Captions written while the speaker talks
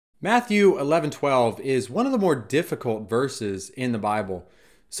Matthew 11:12 is one of the more difficult verses in the Bible.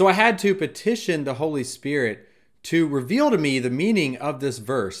 So I had to petition the Holy Spirit to reveal to me the meaning of this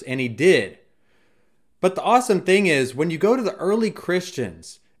verse, and he did. But the awesome thing is, when you go to the early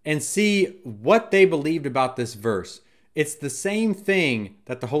Christians and see what they believed about this verse, it's the same thing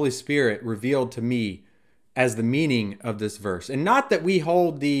that the Holy Spirit revealed to me as the meaning of this verse. And not that we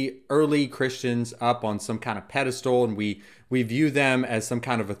hold the early Christians up on some kind of pedestal and we view them as some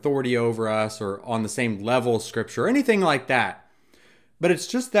kind of authority over us or on the same level of Scripture or anything like that. But it's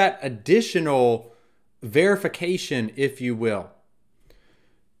just that additional verification, if you will.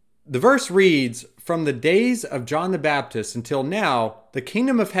 The verse reads, "From the days of John the Baptist until now, the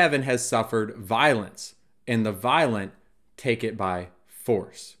kingdom of heaven has suffered violence, and the violent take it by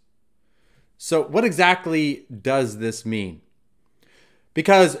force." So what exactly does this mean?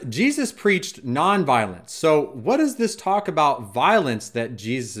 Because Jesus preached nonviolence. So what does this talk about violence that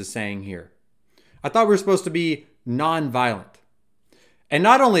Jesus is saying here? I thought we were supposed to be nonviolent. And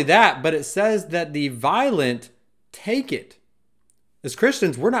not only that, but it says that the violent take it. As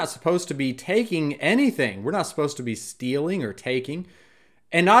Christians, we're not supposed to be taking anything. We're not supposed to be stealing or taking.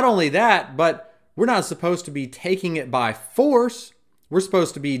 And not only that, but we're not supposed to be taking it by force. We're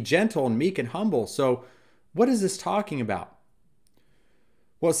supposed to be gentle and meek and humble. So what is this talking about?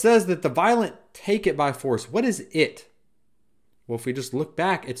 Well, it says that the violent take it by force. What is it? Well, if we just look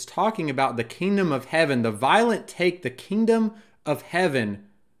back, it's talking about the kingdom of heaven. The violent take the kingdom of heaven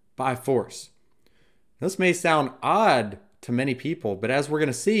by force. This may sound odd to many people, but as we're going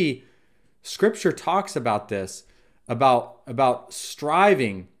to see, Scripture talks about this, about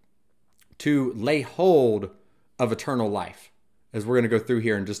striving to lay hold of eternal life, as we're going to go through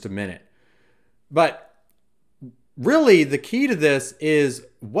here in just a minute. But really, the key to this is,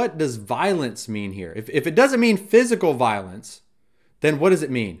 what does violence mean here? If it doesn't mean physical violence, then what does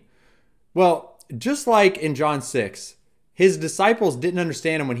it mean? Well, just like in John 6, his disciples didn't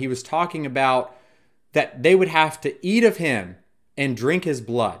understand him when he was talking about that they would have to eat of him and drink his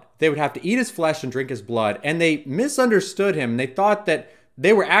blood. They would have to eat his flesh and drink his blood. And they misunderstood him. They thought that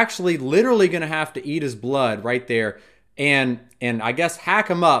they were actually literally going to have to eat his blood right there and I guess hack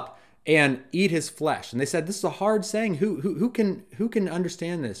him up and eat his flesh. And they said, this is a hard saying. Who can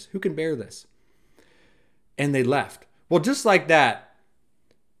understand this? Who can bear this? And they left. Well, just like that,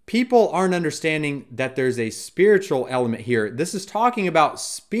 people aren't understanding that there's a spiritual element here. This is talking about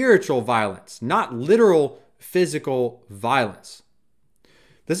spiritual violence, not literal physical violence.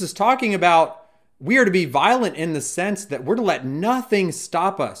 This is talking about we are to be violent in the sense that we're to let nothing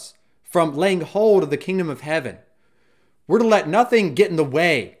stop us from laying hold of the kingdom of heaven. We're to let nothing get in the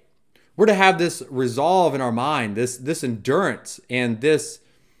way. We're to have this resolve in our mind, this endurance, and this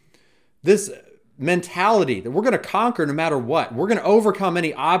mentality that we're going to conquer no matter what. We're going to overcome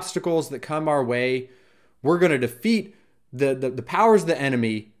any obstacles that come our way. We're going to defeat the powers of the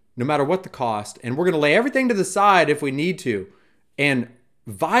enemy no matter what the cost. And we're going to lay everything to the side if we need to and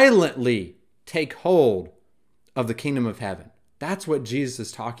violently take hold of the kingdom of heaven. That's what Jesus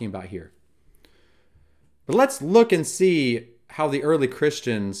is talking about here. But let's look and see how the early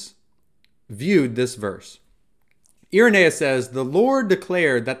Christians viewed this verse. Irenaeus says, "The Lord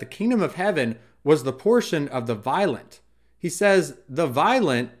declared that the kingdom of heaven was the portion of the violent." He says, "The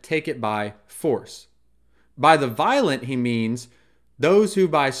violent take it by force." By the violent, he means those who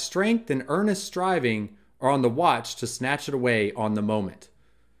by strength and earnest striving are on the watch to snatch it away on the moment.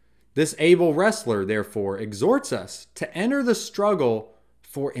 This able wrestler, therefore, exhorts us to enter the struggle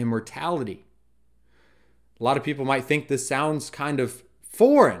for immortality. A lot of people might think this sounds kind of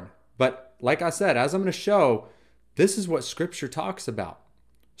foreign, but like I said, as I'm going to show, this is what Scripture talks about.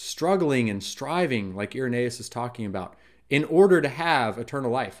 Struggling and striving, like Irenaeus is talking about, in order to have eternal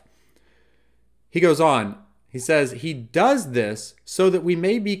life. He goes on, he says, he does this so that we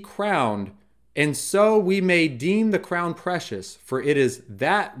may be crowned, and so we may deem the crown precious, for it is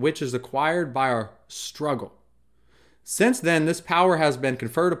that which is acquired by our struggle. Since then, this power has been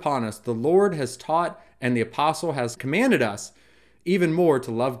conferred upon us. The Lord has taught, and the apostle has commanded us even more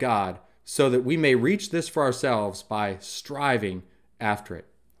to love God, so that we may reach this for ourselves by striving after it.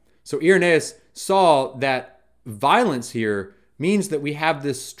 So Irenaeus saw that violence here means that we have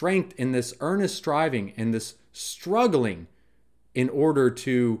this strength in this earnest striving and this struggling in order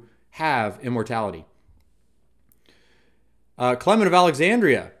to have immortality. Clement of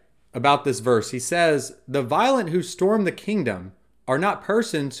Alexandria, about this verse, he says, "The violent who storm the kingdom are not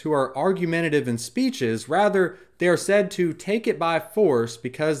persons who are argumentative in speeches. Rather, they are said to take it by force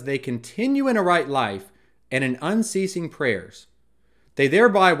because they continue in a right life and in unceasing prayers. They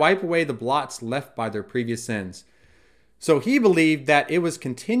thereby wipe away the blots left by their previous sins." So he believed that it was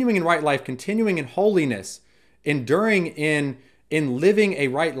continuing in right life, continuing in holiness, enduring in living a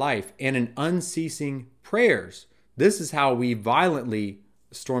right life, and in unceasing prayers. This is how we violently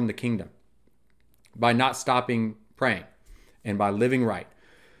storm the kingdom, by not stopping praying and by living right.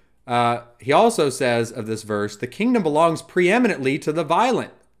 He also says of this verse, the kingdom belongs preeminently to the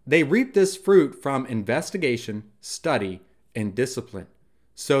violent. They reap this fruit from investigation, study, and discipline,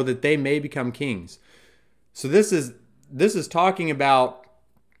 so that they may become kings. So this is talking about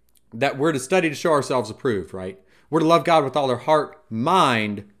that we're to study to show ourselves approved, right? We're to love God with all our heart,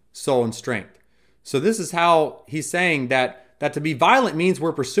 mind, soul, and strength. So this is how he's saying that to be violent means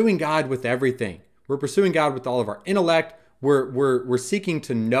we're pursuing God with everything. We're pursuing God with all of our intellect. We're seeking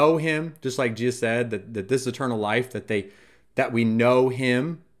to know him, just like Jesus said, that this eternal life, that we know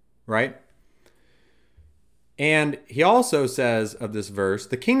him, right? And he also says of this verse,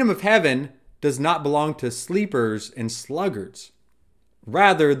 the kingdom of heaven does not belong to sleepers and sluggards.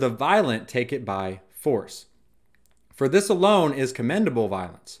 Rather, the violent take it by force. For this alone is commendable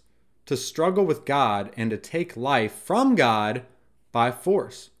violence, to struggle with God and to take life from God by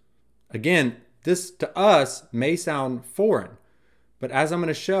force. Again, this to us may sound foreign, but as I'm going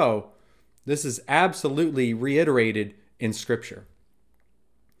to show, this is absolutely reiterated in Scripture.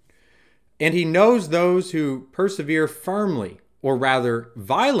 And he knows those who persevere firmly, or rather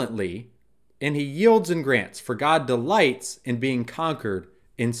violently, and he yields and grants, for God delights in being conquered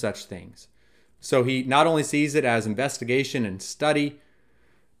in such things. So he not only sees it as investigation and study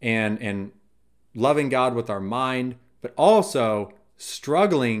and loving God with our mind, but also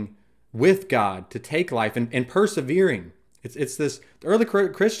struggling with God to take life and persevering. It's this, the early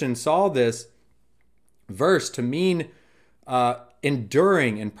Christians saw this verse to mean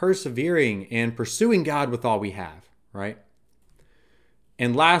enduring and persevering and pursuing God with all we have, right?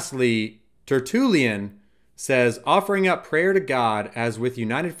 And lastly, Tertullian says, offering up prayer to God as with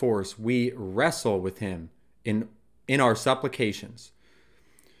united force, we wrestle with him in our supplications.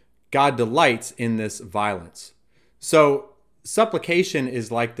 God delights in this violence. So supplication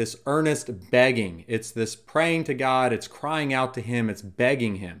is like this earnest begging. It's this praying to God. It's crying out to him. It's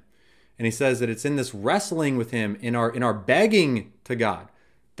begging him. And he says that it's in this wrestling with him, in our begging to God,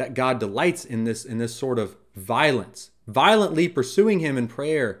 that God delights in this sort of violence, violently pursuing him in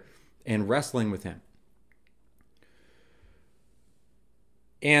prayer and wrestling with him.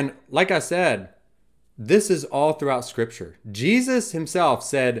 And like I said, this is all throughout Scripture. Jesus himself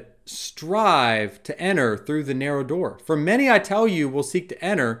said, strive to enter through the narrow door. For many, I tell you, will seek to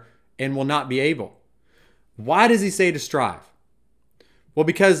enter and will not be able. Why does he say to strive? Well,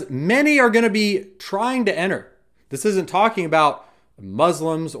 because many are going to be trying to enter. This isn't talking about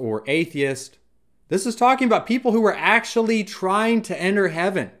Muslims or atheists. This is talking about people who are actually trying to enter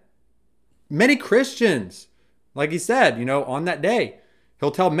heaven. Many Christians, like he said, on that day,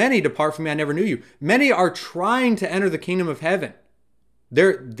 he'll tell many, depart from me, I never knew you. Many are trying to enter the kingdom of heaven.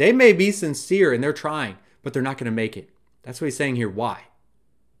 They may be sincere and they're trying, but they're not going to make it. That's what he's saying here. Why?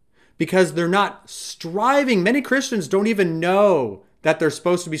 Because they're not striving. Many Christians don't even know that they're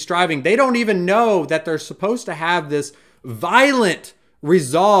supposed to be striving. They don't even know that they're supposed to have this violent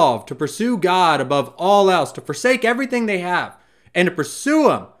resolve to pursue God above all else, to forsake everything they have and to pursue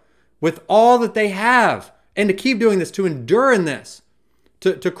him with all that they have, and to keep doing this, to endure in this,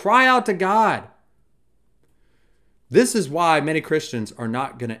 to cry out to God. This is why many Christians are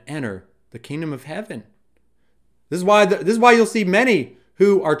not going to enter the kingdom of heaven. This is why you'll see many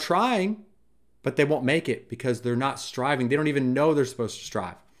who are trying, but they won't make it because they're not striving. They don't even know they're supposed to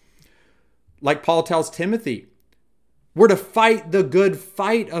strive. Like Paul tells Timothy, we're to fight the good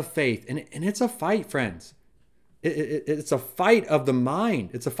fight of faith. And it's a fight, friends. It's a fight of the mind.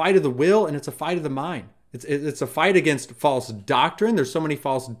 It's a fight of the will, and it's a fight of the mind. It's a fight against false doctrine. There's so many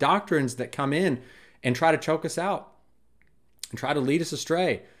false doctrines that come in and try to choke us out and try to lead us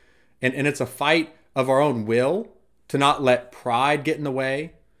astray. And it's a fight of our own will to not let pride get in the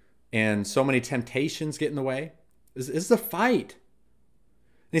way and so many temptations get in the way. This is a fight.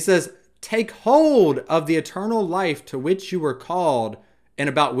 And he says, take hold of the eternal life to which you were called and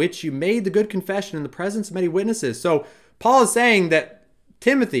about which you made the good confession in the presence of many witnesses. So Paul is saying that,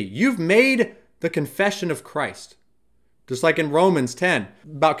 Timothy, you've made the confession of Christ. Just like in Romans 10,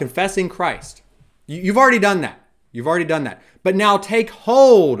 about confessing Christ. You've already done that. You've already done that. But now take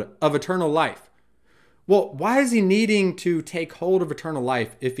hold of eternal life. Well, why is he needing to take hold of eternal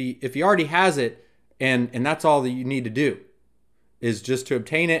life if he already has it and that's all that you need to do is just to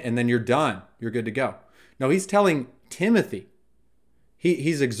obtain it and then you're done. You're good to go. No, he's telling Timothy,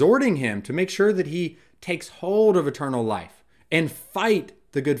 he's exhorting him to make sure that he takes hold of eternal life and fight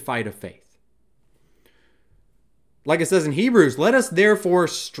the good fight of faith. Like it says in Hebrews, let us therefore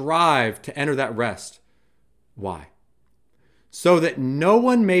strive to enter that rest. Why? So that no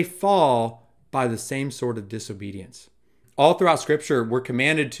one may fall by the same sort of disobedience. All throughout Scripture, we're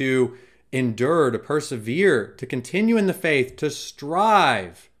commanded to endure, to persevere, to continue in the faith, to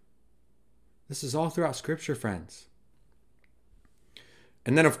strive. This is all throughout Scripture, friends.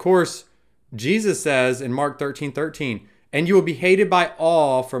 And then, of course, Jesus says in Mark 13:13, and you will be hated by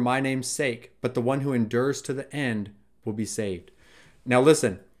all for my name's sake, but the one who endures to the end will be saved. Now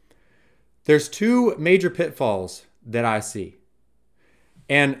listen, there's two major pitfalls that I see.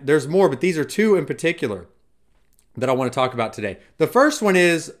 And there's more, but these are two in particular that I want to talk about today. The first one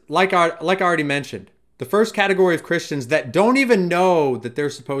is, like I already mentioned, the first category of Christians that don't even know that they're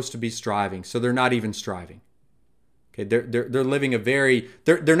supposed to be striving, so they're not even striving. Okay, they're living a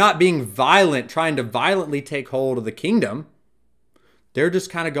they're not being violent, trying to violently take hold of the kingdom. They're just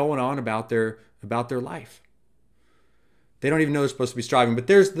kind of going on about their life. They don't even know they're supposed to be striving. But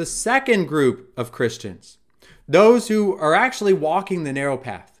there's the second group of Christians, those who are actually walking the narrow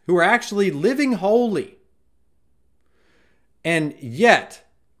path, who are actually living holy, and yet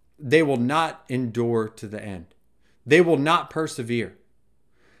they will not endure to the end. They will not persevere.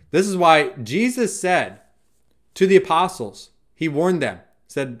 This is why Jesus said to the apostles, he warned them,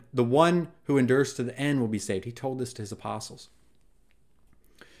 said, the one who endures to the end will be saved. He told this to his apostles.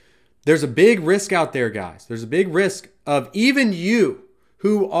 There's a big risk out there, guys. There's a big risk of even you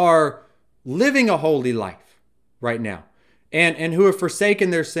who are living a holy life right now and who have forsaken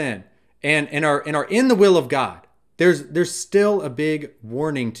their sin and are in the will of God. There's still a big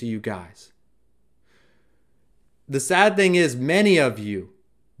warning to you guys. The sad thing is many of you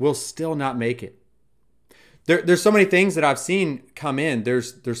will still not make it. There's so many things that I've seen come in.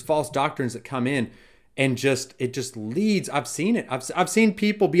 There's false doctrines that come in and it just leads. I've seen it. I've seen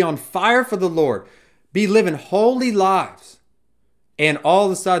people be on fire for the Lord, be living holy lives. And all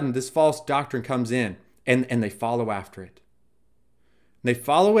of a sudden this false doctrine comes in and they follow after it. They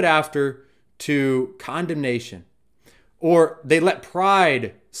follow it after to condemnation, or they let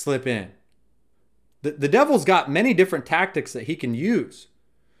pride slip in. The devil's got many different tactics that he can use.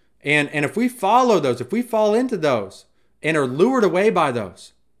 And if we follow those, if we fall into those and are lured away by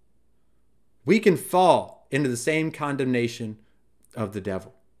those, we can fall into the same condemnation of the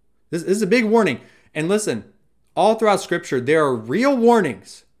devil. This is a big warning. And listen, all throughout Scripture, there are real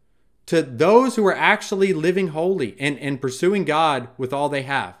warnings to those who are actually living holy and pursuing God with all they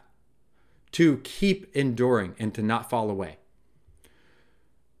have, to keep enduring and to not fall away.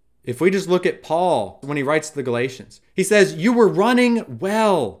 If we just look at Paul, when he writes to the Galatians, he says, you were running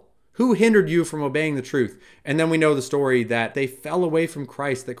well. Who hindered you from obeying the truth? And then we know the story that they fell away from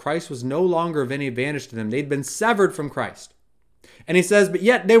Christ, that Christ was no longer of any advantage to them. They'd been severed from Christ. And he says, but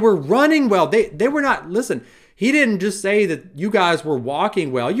yet they were running well. They were not, listen, he didn't just say that you guys were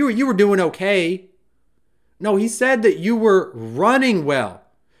walking well. You were doing okay. No, he said that you were running well.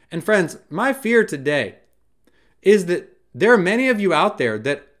 And friends, my fear today is that there are many of you out there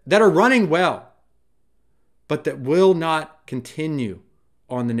that are running well, but that will not continue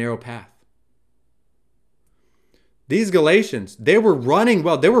on the narrow path. These Galatians, they were running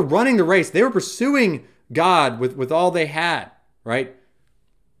well. They were running the race. They were pursuing God with all they had, right?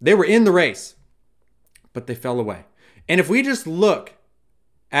 They were in the race, but they fell away. And if we just look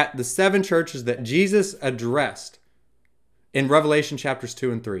at the 7 churches that Jesus addressed in Revelation chapters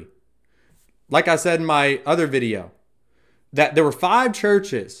 2 and 3, like I said in my other video, that there were 5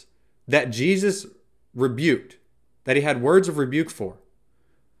 churches that Jesus rebuked, that he had words of rebuke for.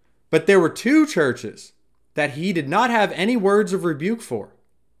 But there were 2 churches that he did not have any words of rebuke for.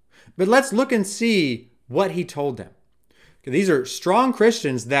 But let's look and see what he told them. These are strong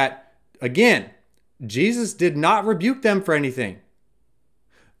Christians that, again, Jesus did not rebuke them for anything,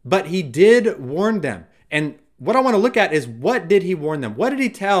 but he did warn them. And what I want to look at is, what did he warn them? What did he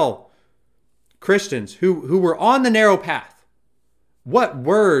tell Christians who were on the narrow path? What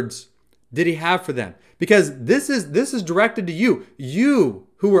words did he have for them? Because this is directed to you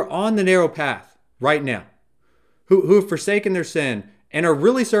who are on the narrow path right now, who have forsaken their sin and are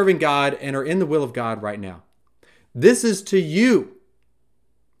really serving God and are in the will of God right now. This is to you.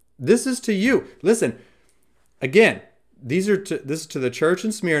 This is to you. Listen, again, this is to the church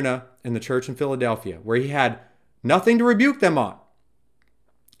in Smyrna and the church in Philadelphia, where he had nothing to rebuke them on.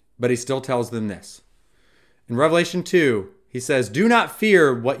 But he still tells them this. In Revelation 2, he says, do not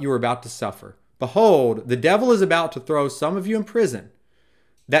fear what you are about to suffer. Behold, the devil is about to throw some of you in prison,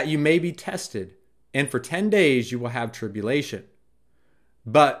 that you may be tested, and for 10 days you will have tribulation.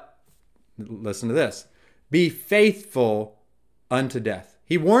 But, listen to this, be faithful unto death.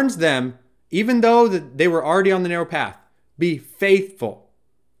 He warns them even though that they were already on the narrow path, be faithful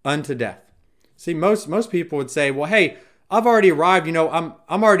unto death. See, most people would say, well, hey, I've already arrived. I'm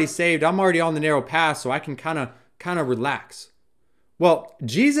already saved. I'm already on the narrow path, so I can kind of relax. Well,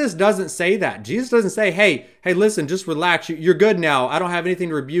 Jesus doesn't say that. Jesus doesn't say, hey, listen, just relax. You're good now. I don't have anything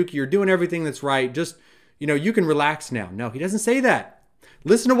to rebuke you. You're doing everything that's right. Just, you can relax now. No, he doesn't say that.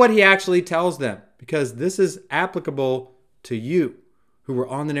 Listen to what he actually tells them, because this is applicable to you who were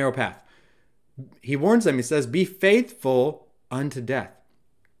on the narrow path. He warns them. He says, be faithful unto death,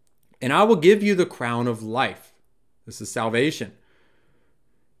 and I will give you the crown of life. This is salvation.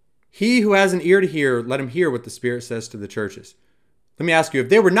 He who has an ear to hear, let him hear what the Spirit says to the churches. Let me ask you, if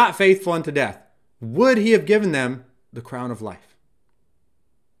they were not faithful unto death, would he have given them the crown of life?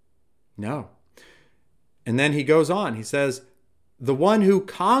 No. And then he goes on. He says, the one who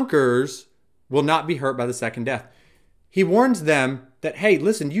conquers will not be hurt by the second death. He warns them that, hey,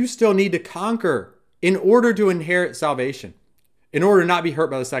 listen, you still need to conquer in order to inherit salvation, in order to not be hurt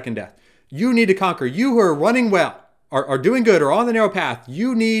by the second death. You need to conquer. You who are running well, are doing good, are on the narrow path,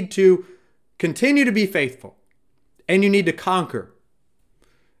 you need to continue to be faithful, and you need to conquer.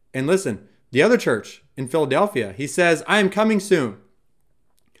 And listen, the other church in Philadelphia, he says, I am coming soon.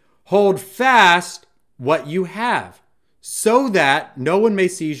 Hold fast what you have, so that no one may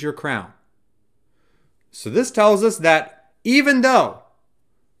seize your crown. So this tells us that even though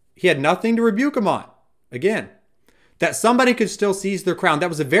he had nothing to rebuke him on, again, that somebody could still seize their crown. That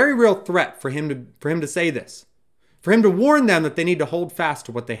was a very real threat for him to say this, for him to warn them that they need to hold fast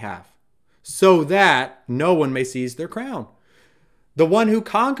to what they have, so that no one may seize their crown. The one who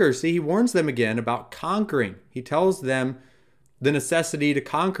conquers, see, he warns them again about conquering. He tells them the necessity to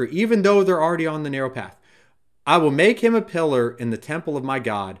conquer, even though they're already on the narrow path. I will make him a pillar in the temple of my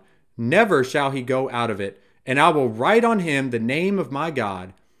God. Never shall he go out of it. And I will write on him the name of my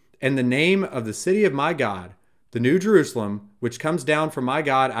God and the name of the city of my God, the new Jerusalem, which comes down from my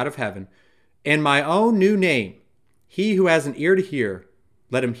God out of heaven, and my own new name. He who has an ear to hear,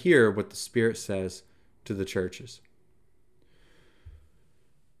 let him hear what the Spirit says to the churches.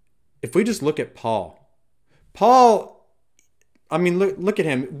 If we just look at Paul, I mean, look at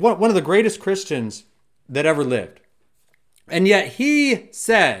him, one of the greatest Christians that ever lived. And yet he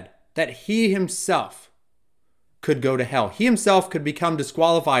said that he himself could go to hell. He himself could become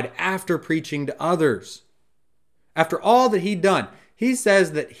disqualified after preaching to others. After all that he'd done, he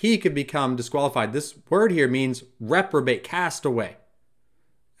says that he could become disqualified. This word here means reprobate, cast away.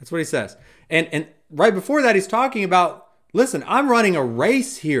 That's what he says. And right before that, he's talking about, listen, I'm running a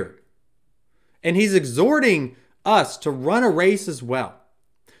race here. And he's exhorting us to run a race as well,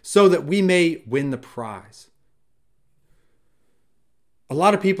 so that we may win the prize. A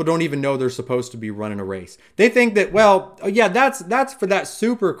lot of people don't even know they're supposed to be running a race. They think that, well, oh yeah, that's for that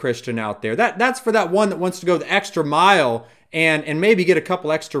super Christian out there. That's for that one that wants to go the extra mile and maybe get a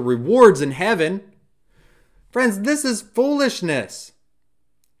couple extra rewards in heaven. Friends, this is foolishness.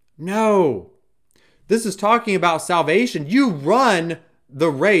 No. This is talking about salvation. You run the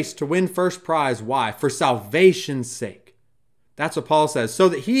race to win first prize. Why? For salvation's sake. That's what Paul says. So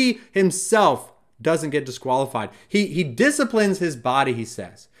that he himself doesn't get disqualified. He disciplines his body, he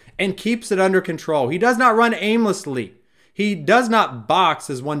says, and keeps it under control. He does not run aimlessly. He does not box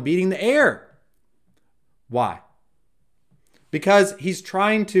as one beating the air. Why? Because he's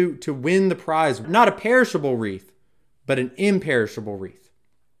trying to win the prize, not a perishable wreath, but an imperishable wreath.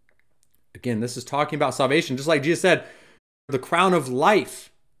 Again, this is talking about salvation. Just like Jesus said, the crown of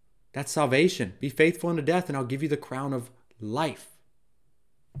life, that's salvation. Be faithful unto death, and I'll give you the crown of life.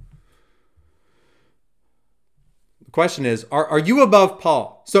 The question is, are you above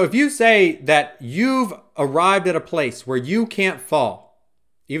Paul? So if you say that you've arrived at a place where you can't fall,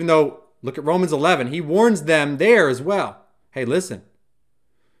 even though, look at Romans 11, he warns them there as well. Hey, listen,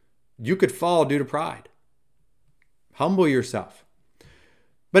 you could fall due to pride. Humble yourself.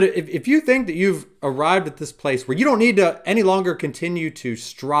 But if you think that you've arrived at this place where you don't need to any longer continue to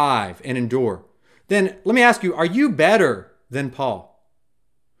strive and endure, then let me ask you, are you better than Paul?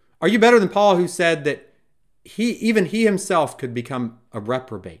 Are you better than Paul, who said that even he himself could become a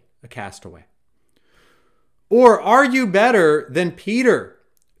reprobate, a castaway? Or are you better than Peter,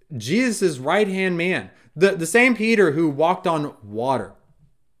 Jesus' right-hand man, the same Peter who walked on water?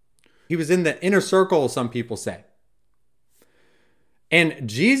 He was in the inner circle, some people say. And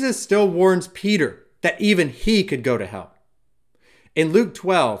Jesus still warns Peter that even he could go to hell. In Luke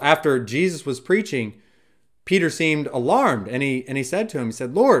 12, after Jesus was preaching, Peter seemed alarmed, and he said to him, he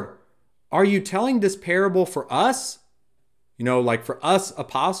said, Lord, are you telling this parable for us? Like for us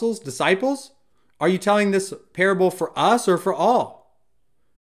apostles, disciples? Are you telling this parable for us or for all?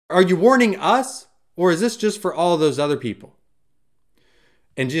 Are you warning us, or is this just for all those other people?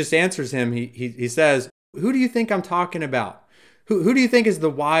 And Jesus answers him. He says, who do you think I'm talking about? Who do you think is the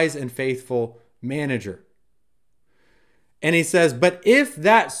wise and faithful manager? And he says, but if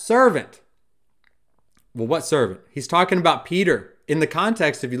that servant, well, what servant? He's talking about Peter. In the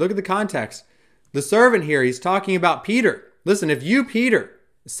context, if you look at the context, the servant here, he's talking about Peter. Listen, if you, Peter,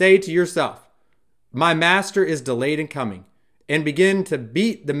 say to yourself, my master is delayed in coming, and begin to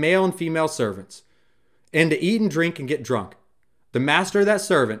beat the male and female servants, and to eat and drink and get drunk, the master of that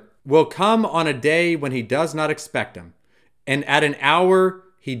servant will come on a day when he does not expect him, and at an hour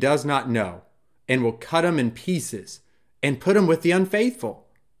he does not know, and will cut him in pieces and put him with the unfaithful.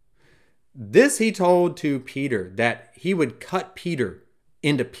 This he told to Peter, that he would cut Peter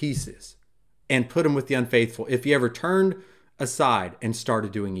into pieces and put him with the unfaithful if he ever turned aside and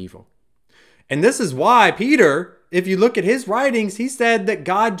started doing evil. And this is why Peter, if you look at his writings, he said that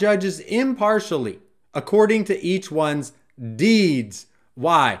God judges impartially according to each one's deeds.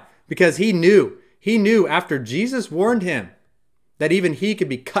 Why? Because he knew after Jesus warned him that even he could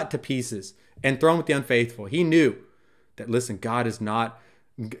be cut to pieces and thrown with the unfaithful. He knew that, listen, God does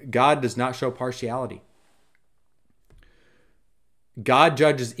not show partiality. God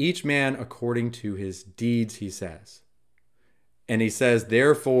judges each man according to his deeds, he says. And he says,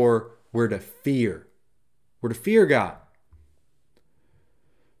 therefore, we're to fear. We're to fear God.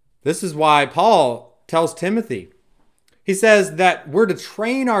 This is why Paul tells Timothy, he says that we're to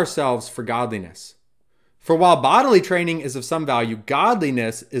train ourselves for godliness. For while bodily training is of some value,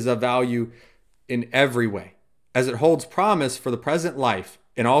 godliness is of value in every way, as it holds promise for the present life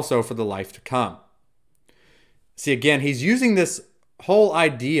and also for the life to come. See, again, he's using this whole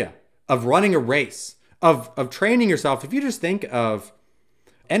idea of running a race, of training yourself. If you just think of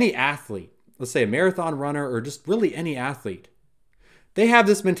any athlete, let's say a marathon runner or just really any athlete, they have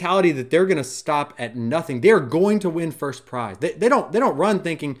this mentality that they're going to stop at nothing. They're going to win first prize. They don't run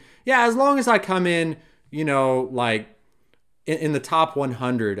thinking, yeah, as long as I come in, like in the top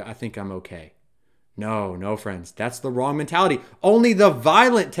 100, I think I'm okay. No, friends, that's the wrong mentality. Only the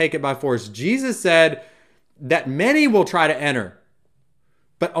violent take it by force. Jesus said that many will try to enter,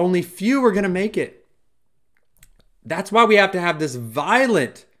 but only few are going to make it. That's why we have to have this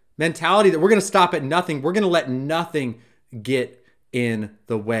violent mentality that we're going to stop at nothing. We're going to let nothing get in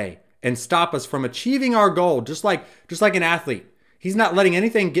the way and stop us from achieving our goal. Just like an athlete, he's not letting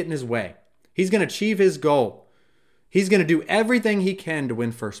anything get in his way. He's going to achieve his goal. He's going to do everything he can to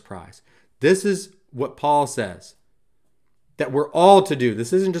win first prize. This is what Paul says that we're all to do.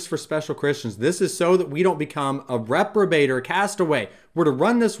 This isn't just for special Christians. This is so that we don't become a reprobate or a castaway. We're to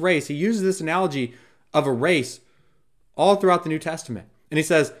run this race. He uses this analogy of a race all throughout the New Testament. And he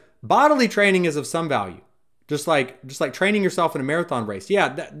says, bodily training is of some value. Just like training yourself in a marathon race. Yeah,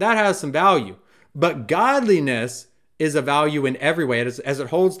 that has some value. But godliness is a value in every way as it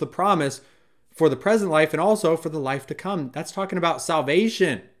holds the promise for the present life and also for the life to come. That's talking about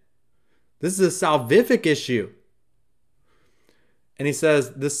salvation. This is a salvific issue. And he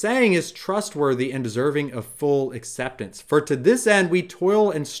says, the saying is trustworthy and deserving of full acceptance. For to this end we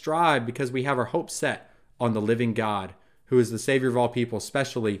toil and strive because we have our hope set on the living God, who is the Savior of all people,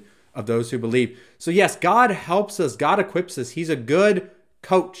 especially of those who believe. So yes, God helps us. God equips us. He's a good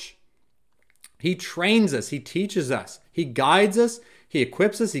coach. He trains us. He teaches us. He guides us. He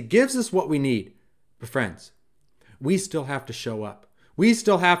equips us. He gives us what we need. But friends, we still have to show up. We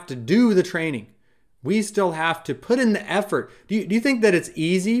still have to do the training. We still have to put in the effort. Do you think that it's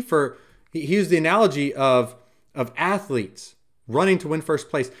easy for, he used the analogy of athletes running to win first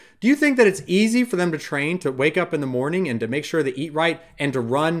place. Do you think that it's easy for them to train, to wake up in the morning and to make sure they eat right and to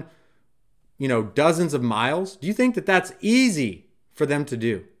run, dozens of miles? Do you think that that's easy for them to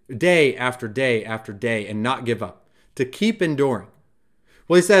do day after day after day and not give up, to keep enduring?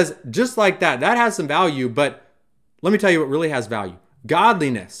 Well, he says, just like that has some value, but let me tell you what really has value.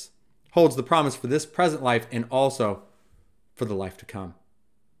 Godliness holds the promise for this present life and also for the life to come.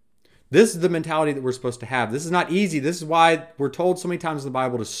 This is the mentality that we're supposed to have. This is not easy. This is why we're told so many times in the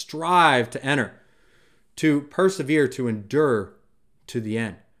Bible to strive to enter, to persevere, to endure to the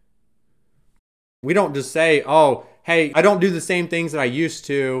end. We don't just say, oh, hey, I don't do the same things that I used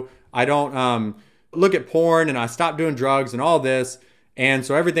to. I don't look at porn and I stopped doing drugs and all this. And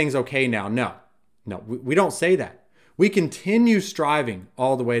so everything's okay now. No, we don't say that. We continue striving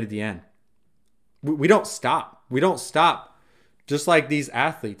all the way to the end. We don't stop. We don't stop. Just like these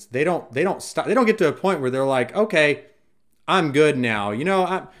athletes, they don't stop. They don't get to a point where they're like, okay, I'm good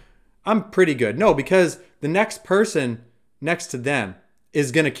now. I'm pretty good. No, because the next person next to them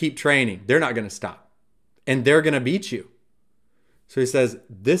is going to keep training. They're not going to stop. And they're going to beat you. So he says,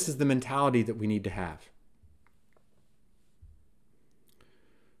 this is the mentality that we need to have.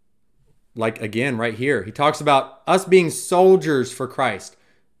 Like again, right here, he talks about us being soldiers for Christ.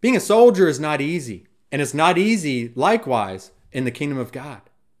 Being a soldier is not easy. And it's not easy, likewise, in the kingdom of God.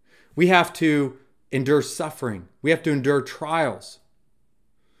 We have to endure suffering. We have to endure trials.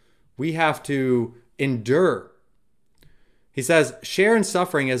 We have to endure. He says, share in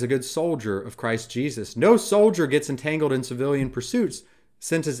suffering as a good soldier of Christ Jesus. No soldier gets entangled in civilian pursuits,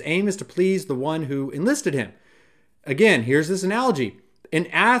 since his aim is to please the one who enlisted him. Again, here's this analogy. An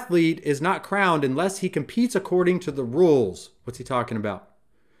athlete is not crowned unless he competes according to the rules. What's he talking about?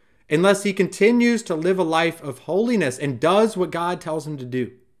 Unless he continues to live a life of holiness and does what God tells him to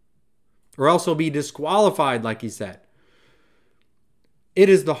do. Or else he'll be disqualified, like he said. It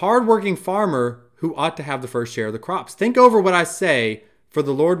is the hardworking farmer who ought to have the first share of the crops. Think over what I say, for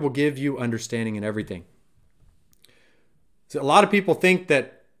the Lord will give you understanding in everything. So a lot of people think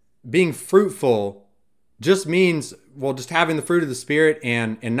that being fruitful just means, well, just having the fruit of the Spirit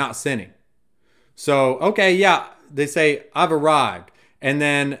and not sinning. So, okay, yeah, they say, I've arrived. And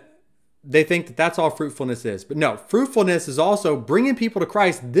then they think that that's all fruitfulness is. But no, fruitfulness is also bringing people to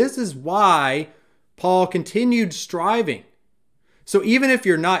Christ. This is why Paul continued striving. So even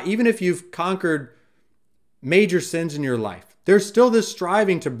if you've conquered major sins in your life, there's still this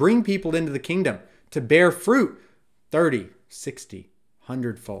striving to bring people into the kingdom, to bear fruit 30, 60,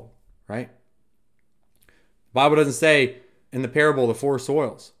 100-fold, right? The Bible doesn't say in the parable of the four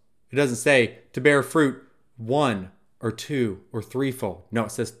soils, it doesn't say to bear fruit 1 or 2 or 3-fold. No,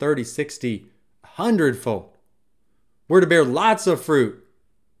 it says 30, 60, 100-fold. We're to bear lots of fruit,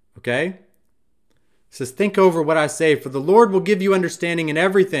 okay? It says, think over what I say, for the Lord will give you understanding in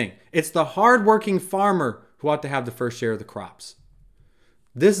everything. It's the hardworking farmer who ought to have the first share of the crops.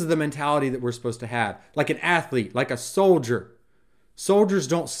 This is the mentality that we're supposed to have. Like an athlete, like a soldier. Soldiers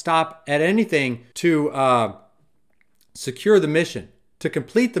don't stop at anything to secure the mission, to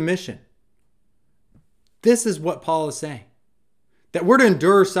complete the mission. This is what Paul is saying. That we're to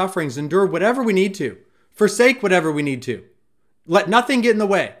endure sufferings, endure whatever we need to, forsake whatever we need to. Let nothing get in the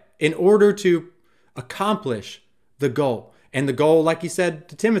way in order to accomplish the goal. And the goal, like he said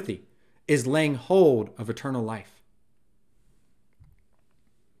to Timothy, is laying hold of eternal life.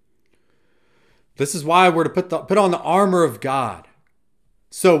 This is why we're to put on the armor of God.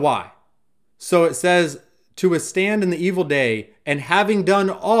 So why? So it says to withstand in the evil day, and having done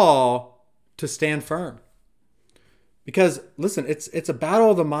all, to stand firm. Because listen, it's a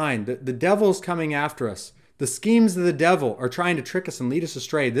battle of the mind. The devil's coming after us. The schemes of the devil are trying to trick us and lead us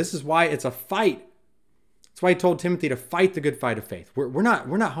astray. This is why it's a fight. That's why he told Timothy to fight the good fight of faith. We're not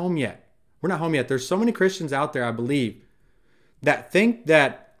home yet. We're not home yet. There's so many Christians out there, I believe, that think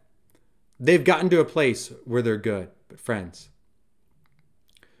that they've gotten to a place where they're good. But friends,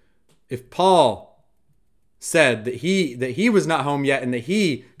 if Paul said that he was not home yet and that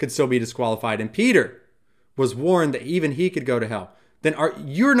he could still be disqualified, and Peter was warned that even he could go to hell, then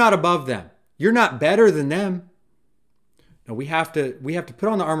you're not above them. You're not better than them. No, we have to put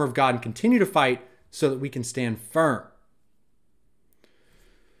on the armor of God and continue to fight so that we can stand firm.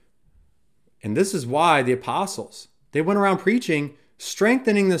 And this is why the apostles, they went around preaching,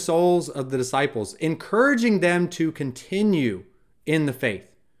 strengthening the souls of the disciples, encouraging them to continue in the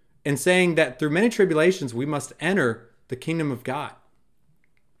faith, and saying that through many tribulations we must enter the kingdom of God.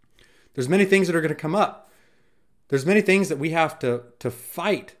 There's many things that are going to come up. There's many things that we have to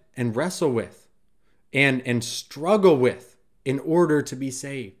fight and wrestle with and struggle with in order to be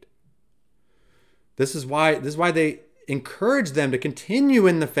saved. This is why they encourage them to continue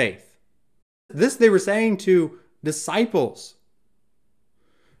in the faith. This they were saying to disciples,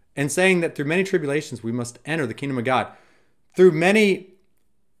 and saying that through many tribulations we must enter the kingdom of God. Through many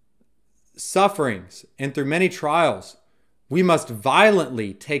sufferings and through many trials, we must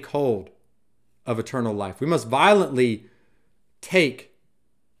violently take hold of eternal life. We must violently take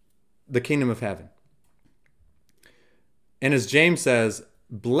the kingdom of heaven. And as James says,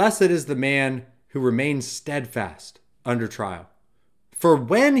 blessed is the man who remains steadfast under trial. For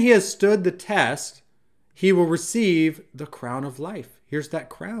when he has stood the test, he will receive the crown of life. Here's that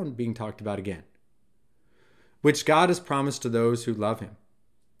crown being talked about again, which God has promised to those who love him.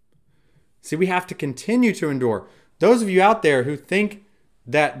 See, we have to continue to endure. Those of you out there who think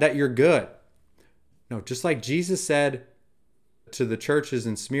that you're good. No, just like Jesus said to the churches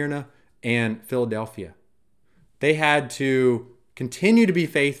in Smyrna and Philadelphia, they had to continue to be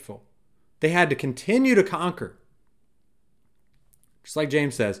faithful. They had to continue to conquer. Just like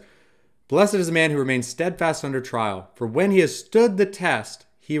James says, blessed is the man who remains steadfast under trial, for when he has stood the test,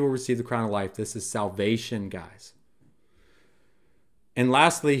 he will receive the crown of life. This is salvation, guys. And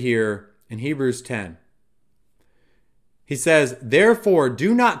lastly here in Hebrews 10, he says, "Therefore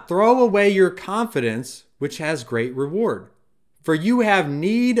do not throw away your confidence, which has great reward. For you have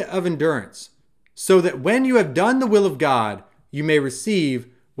need of endurance, so that when you have done the will of God, you may receive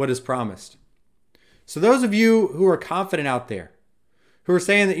what is promised." So those of you who are confident out there, who are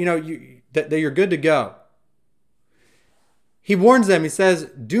saying that that you're good to go, he warns them. He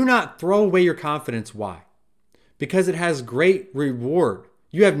says, do not throw away your confidence. Why? Because it has great reward.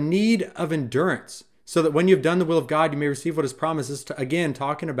 You have need of endurance, so that when you've done the will of God, you may receive what is promised. This is, again,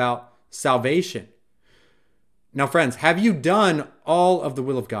 talking about salvation. Now, friends, have you done all of the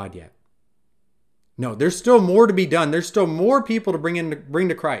will of God yet? No, there's still more to be done. There's still more people to bring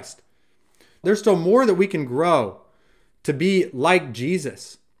to Christ. There's still more that we can grow to be like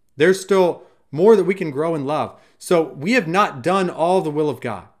Jesus. There's still more that we can grow in love. So we have not done all the will of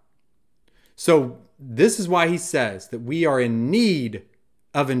God. So this is why he says that we are in need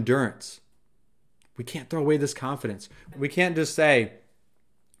of endurance. We can't throw away this confidence. We can't just say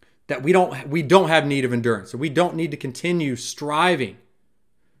that we don't have need of endurance. So we don't need to continue striving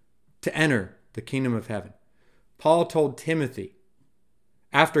to enter the kingdom of heaven. Paul told Timothy,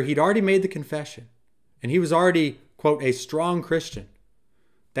 after he'd already made the confession, and he was already, quote, a strong Christian,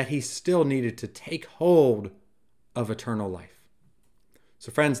 that he still needed to take hold of eternal life.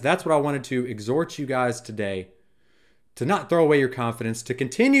 So friends, that's what I wanted to exhort you guys today, to not throw away your confidence, to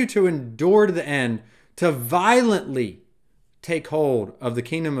continue to endure to the end, to violently take hold of the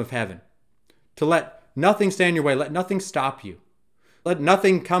kingdom of heaven, to let nothing stand in your way, let nothing stop you, let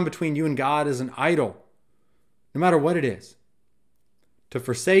nothing come between you and God as an idol, no matter what it is, to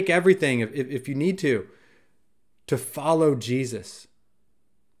forsake everything if you need to follow Jesus.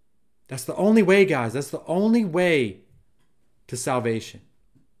 That's the only way, guys. That's the only way to salvation.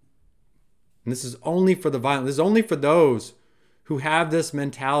 And this is only for the violent. This is only for those who have this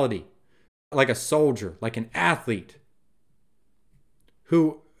mentality, like a soldier, like an athlete,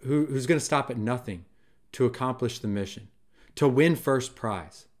 who's going to stop at nothing to accomplish the mission, to win first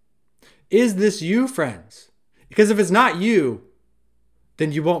prize. Is this you, friends? Because if it's not you,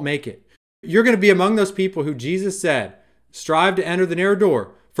 then you won't make it. You're going to be among those people who Jesus said, strive to enter the narrow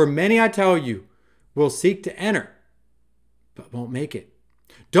door. For many, I tell you, will seek to enter, but won't make it.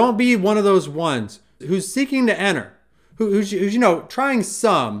 Don't be one of those ones who's seeking to enter, who's trying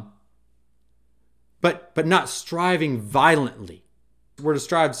some, but not striving violently. We're to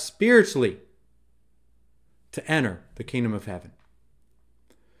strive spiritually to enter the kingdom of heaven.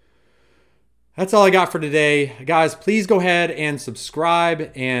 That's all I got for today. Guys, please go ahead and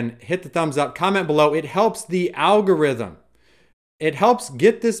subscribe and hit the thumbs up. Comment below. It helps the algorithm. It helps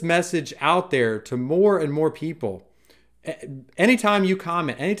get this message out there to more and more people. Anytime you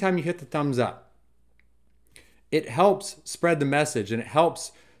comment, anytime you hit the thumbs up, it helps spread the message, and it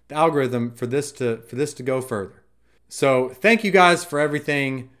helps the algorithm for this to go further. So thank you guys for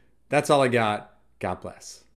everything. That's all I got. God bless.